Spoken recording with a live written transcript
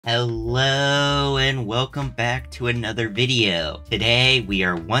Hello and welcome back to another video. Today we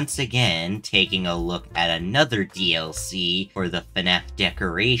are once again taking a look at another DLC for the Fnaf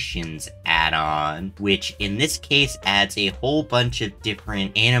Decorations add-on, which in this case adds a whole bunch of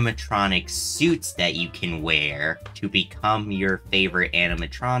different animatronic suits that you can wear to become your favorite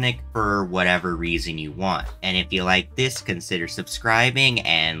animatronic for whatever reason you want. And if you like this, consider subscribing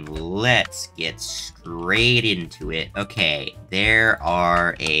and let's get straight into it. Okay, there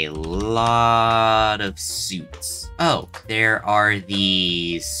are a lot of suits. Oh, there are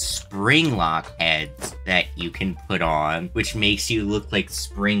these spring lock heads that you can put on, which makes you look like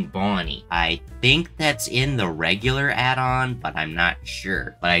Spring Bonnie. I think that's in the regular add-on, but I'm not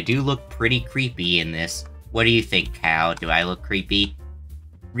sure. But I do look pretty creepy in this. What do you think, Cow? Do I look creepy?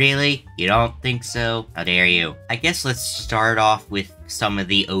 Really? You don't think so? How dare you? I guess let's start off with some of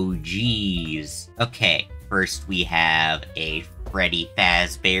the OGs. Okay, first we have a Freddy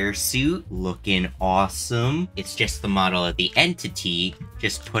Fazbear suit, looking awesome. It's just the model of the entity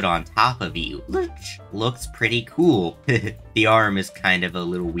just put on top of you, which looks pretty cool. The arm is kind of a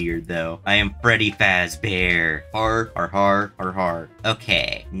little weird though. I am Freddy Fazbear. Har, har, har, har, har.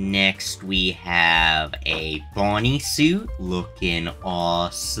 Okay, next we have a Bonnie suit, looking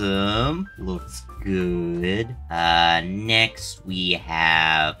awesome. Looks good. Next we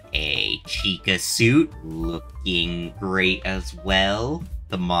have a Chica suit, looking great as well.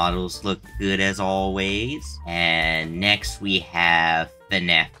 The models look good as always. And next we have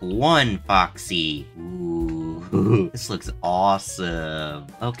Fnaf 1 Foxy. Ooh, this looks awesome.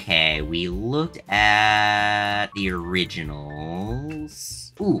 Okay, we looked at the originals.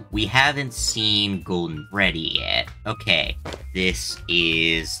 Ooh, we haven't seen Golden Freddy yet. Okay, this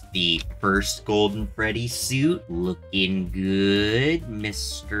is the first Golden Freddy suit. Looking good,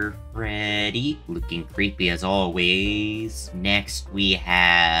 Mr. Freddy. Looking creepy as always. Next, we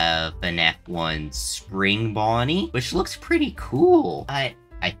have Fnaf 1 Spring Bonnie, which looks pretty cool. I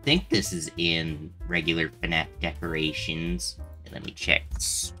think this is in regular Fnaf Decorations. Let me check.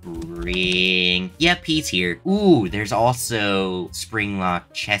 Spring. Yep, he's here. Ooh, there's also spring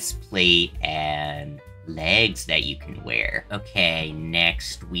lock chest plate and legs that you can wear. Okay,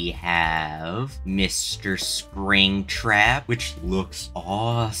 next we have Mr. Springtrap, which looks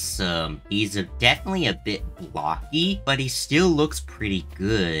awesome. He's definitely a bit blocky, but he still looks pretty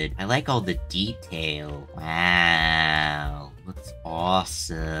good. I like all the detail. Wow. Looks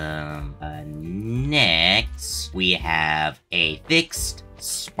awesome. Next, we have a fixed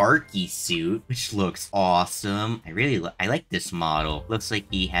Sparky suit, which looks awesome. I like this model. Looks like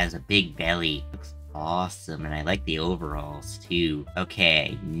he has a big belly. Looks awesome, and I like the overalls too.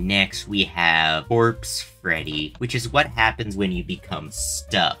 Okay, next we have Corpse Freddy, which is what happens when you become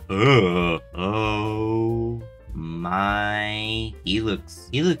stuck. Oh my, he looks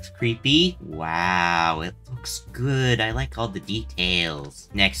creepy. Wow, it looks good. I like all the details.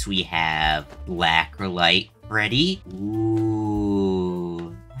 Next we have Blacklight Freddy.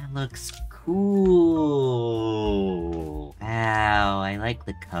 Ooh, that looks cool. Wow, I like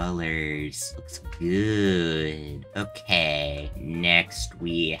the colors. Looks good. Okay, next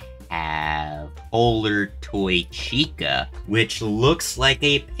we have Polar Toy Chica, which looks like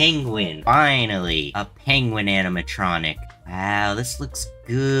a penguin. Finally, a penguin animatronic. Wow, this looks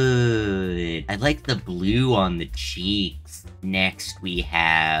good. I like the blue on the cheeks. Next we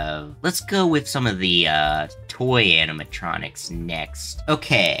have... Let's go with some of the toy animatronics next.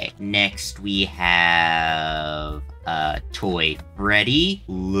 Okay, next we have... Toy Freddy.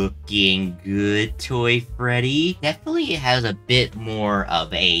 Looking good, Toy Freddy. Definitely has a bit more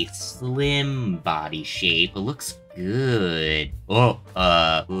of a slim body shape, but looks good. Oh,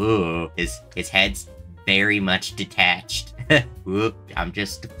 his head's very much detached. Whoop, I'm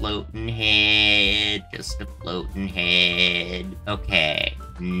just a floating head. Okay,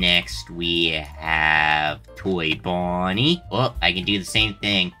 next we have Toy Bonnie. Oh, I can do the same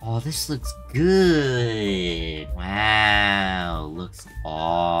thing. Oh, this looks good. Wow, looks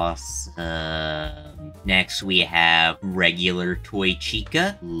awesome. Next we have regular Toy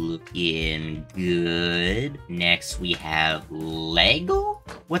Chica. Looking good. Next we have Lego?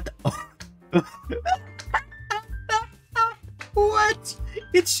 What the... What?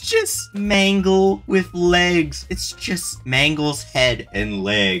 It's just Mangle with legs. It's just Mangle's head and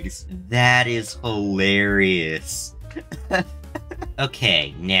legs. That is hilarious.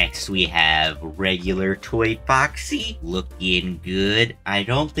 Okay, next we have regular Toy Foxy. Looking good. I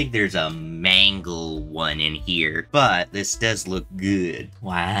don't think there's a Mangle one in here, but this does look good.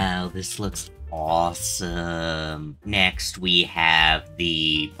 Wow, this looks awesome. Next, we have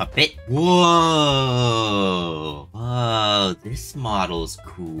the puppet. Whoa! Whoa, this model's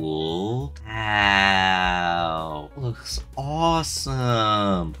cool. Wow. Looks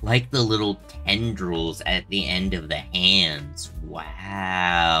awesome. Like the little tendrils at the end of the hands.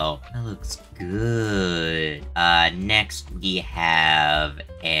 Wow. That looks good. Next we have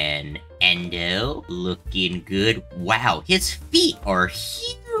an Endo. Looking good. Wow, his feet are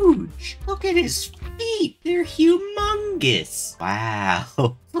huge. Look at his feet. They're humongous.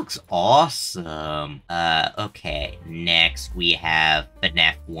 Wow. Looks awesome. Okay. Next we have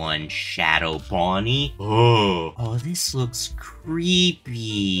Fnaf 1 Shadow Bonnie. Oh, this looks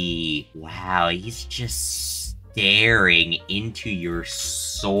creepy. Wow, he's just staring into your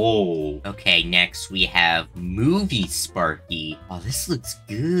soul. Okay, next we have Movie Sparky. Oh, this looks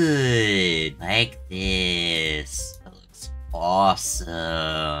good. Like this. That looks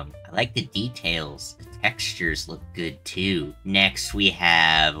awesome. I like the details. The textures look good too. Next we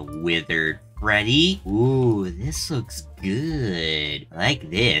have Withered Freddy. Ooh, this looks good. I like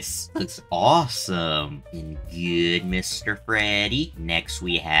this. Looks awesome. And good, Mr. Freddy. Next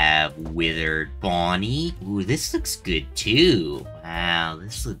we have Withered Bonnie. Ooh, this looks good too. Wow,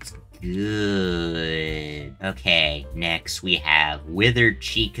 this looks good. Okay, next we have Withered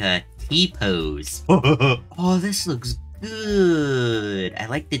Chica T-Pose. Oh, this looks good. I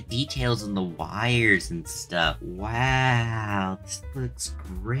like the details on the wires and stuff. Wow, this looks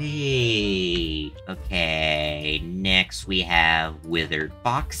great. Okay, next we have Withered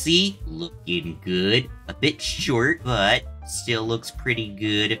Foxy. Looking good. A bit short, but still looks pretty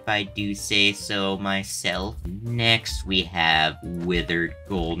good if I do say so myself. Next we have Withered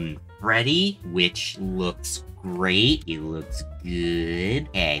Golden Freddy, which looks great. He looks good.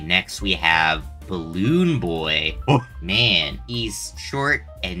 Okay, next we have Balloon Boy. Oh, man, he's short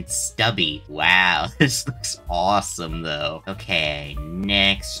and stubby. Wow, this looks awesome, though. Okay,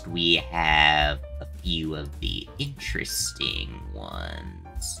 next we have a few of the interesting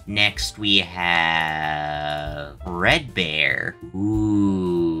ones. Next we have Fredbear.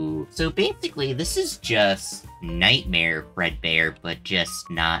 Ooh. So basically, this is just Nightmare Fredbear, but just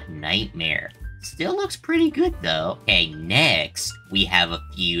not Nightmare. Still looks pretty good though. Okay, next we have a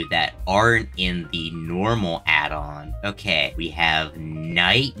few that aren't in the normal add-on. Okay, we have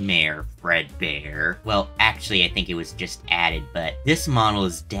Nightmare Fredbear. Well, actually I think it was just added, but this model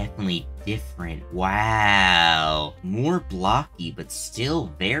is definitely different. Wow. More blocky, but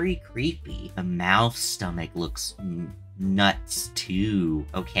still very creepy. The mouth stomach looks nuts too.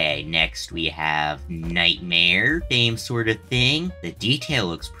 Okay, next we have Nightmare. Same sort of thing. The detail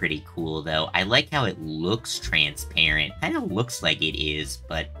looks pretty cool though. I like how it looks transparent. Kind of looks like it is,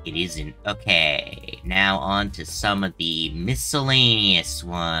 but it isn't. Okay, now on to some of the miscellaneous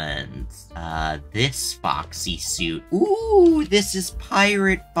ones. This Foxy suit. Ooh, this is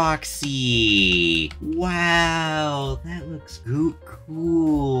Pirate Foxy. Wow, that looks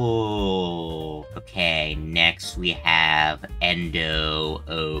cool. Okay, next we have Endo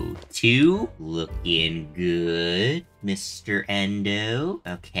 02. Looking good, Mr. Endo.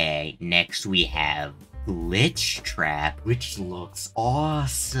 Okay, next we have Glitch Trap, which looks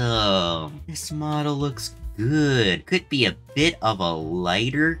awesome. This model looks good. Could be a bit of a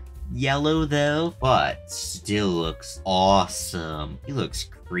lighter yellow though, but still looks awesome. He looks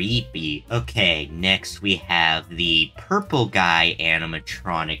creepy. Okay, next we have the Purple Guy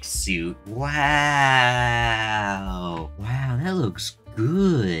animatronic suit. Wow. Wow, that looks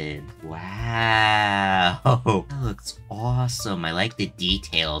good. Wow. That looks awesome. I like the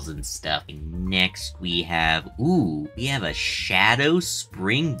details and stuff. And next we have, ooh, we have a Shadow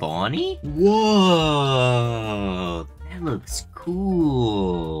Spring Bonnie? Whoa. That looks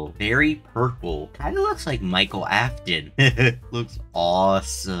cool. Very purple. Kind of looks like Michael Afton. Looks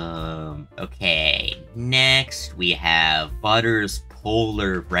awesome. Okay, next we have Butters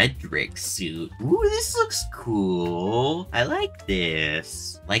Polar Frederick suit. Ooh, this looks cool. I like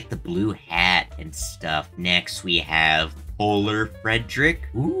this. Like the blue hat and stuff. Next we have Polar Frederick.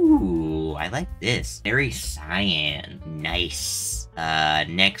 Ooh, I like this. Very cyan. Nice.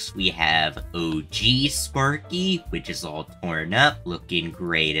 Next we have OG Sparky, which is all torn up, looking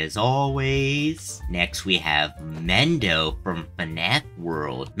great as always. Next we have Mendo from Fnaf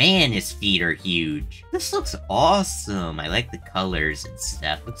World. Man, his feet are huge. This looks awesome. I like the colors and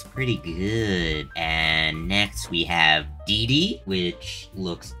stuff. Looks pretty good. And next we have Dee, which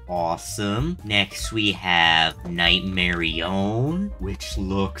looks awesome. Next we have Nightmarion, which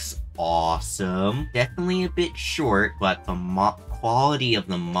looks awesome. Definitely a bit short, but the quality of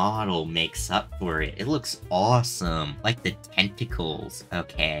the model makes up for it. It looks awesome. Like the tentacles.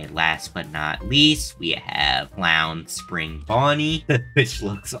 Okay, last but not least, we have Clown Spring Bonnie, which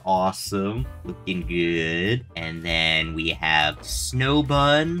looks awesome. Looking good. And then we have Snow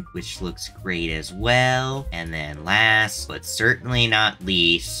Bun, which looks great as well. And then last, but certainly not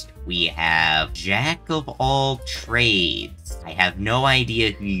least, we have Jack of all trades. I have no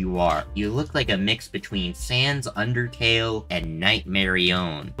idea who you are. You look like a mix between Sans Undertale and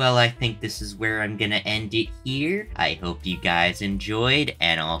Nightmarion. Well, I think this is where I'm gonna end it here. I hope you guys enjoyed,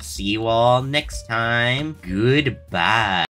 and I'll see you all next time. Goodbye.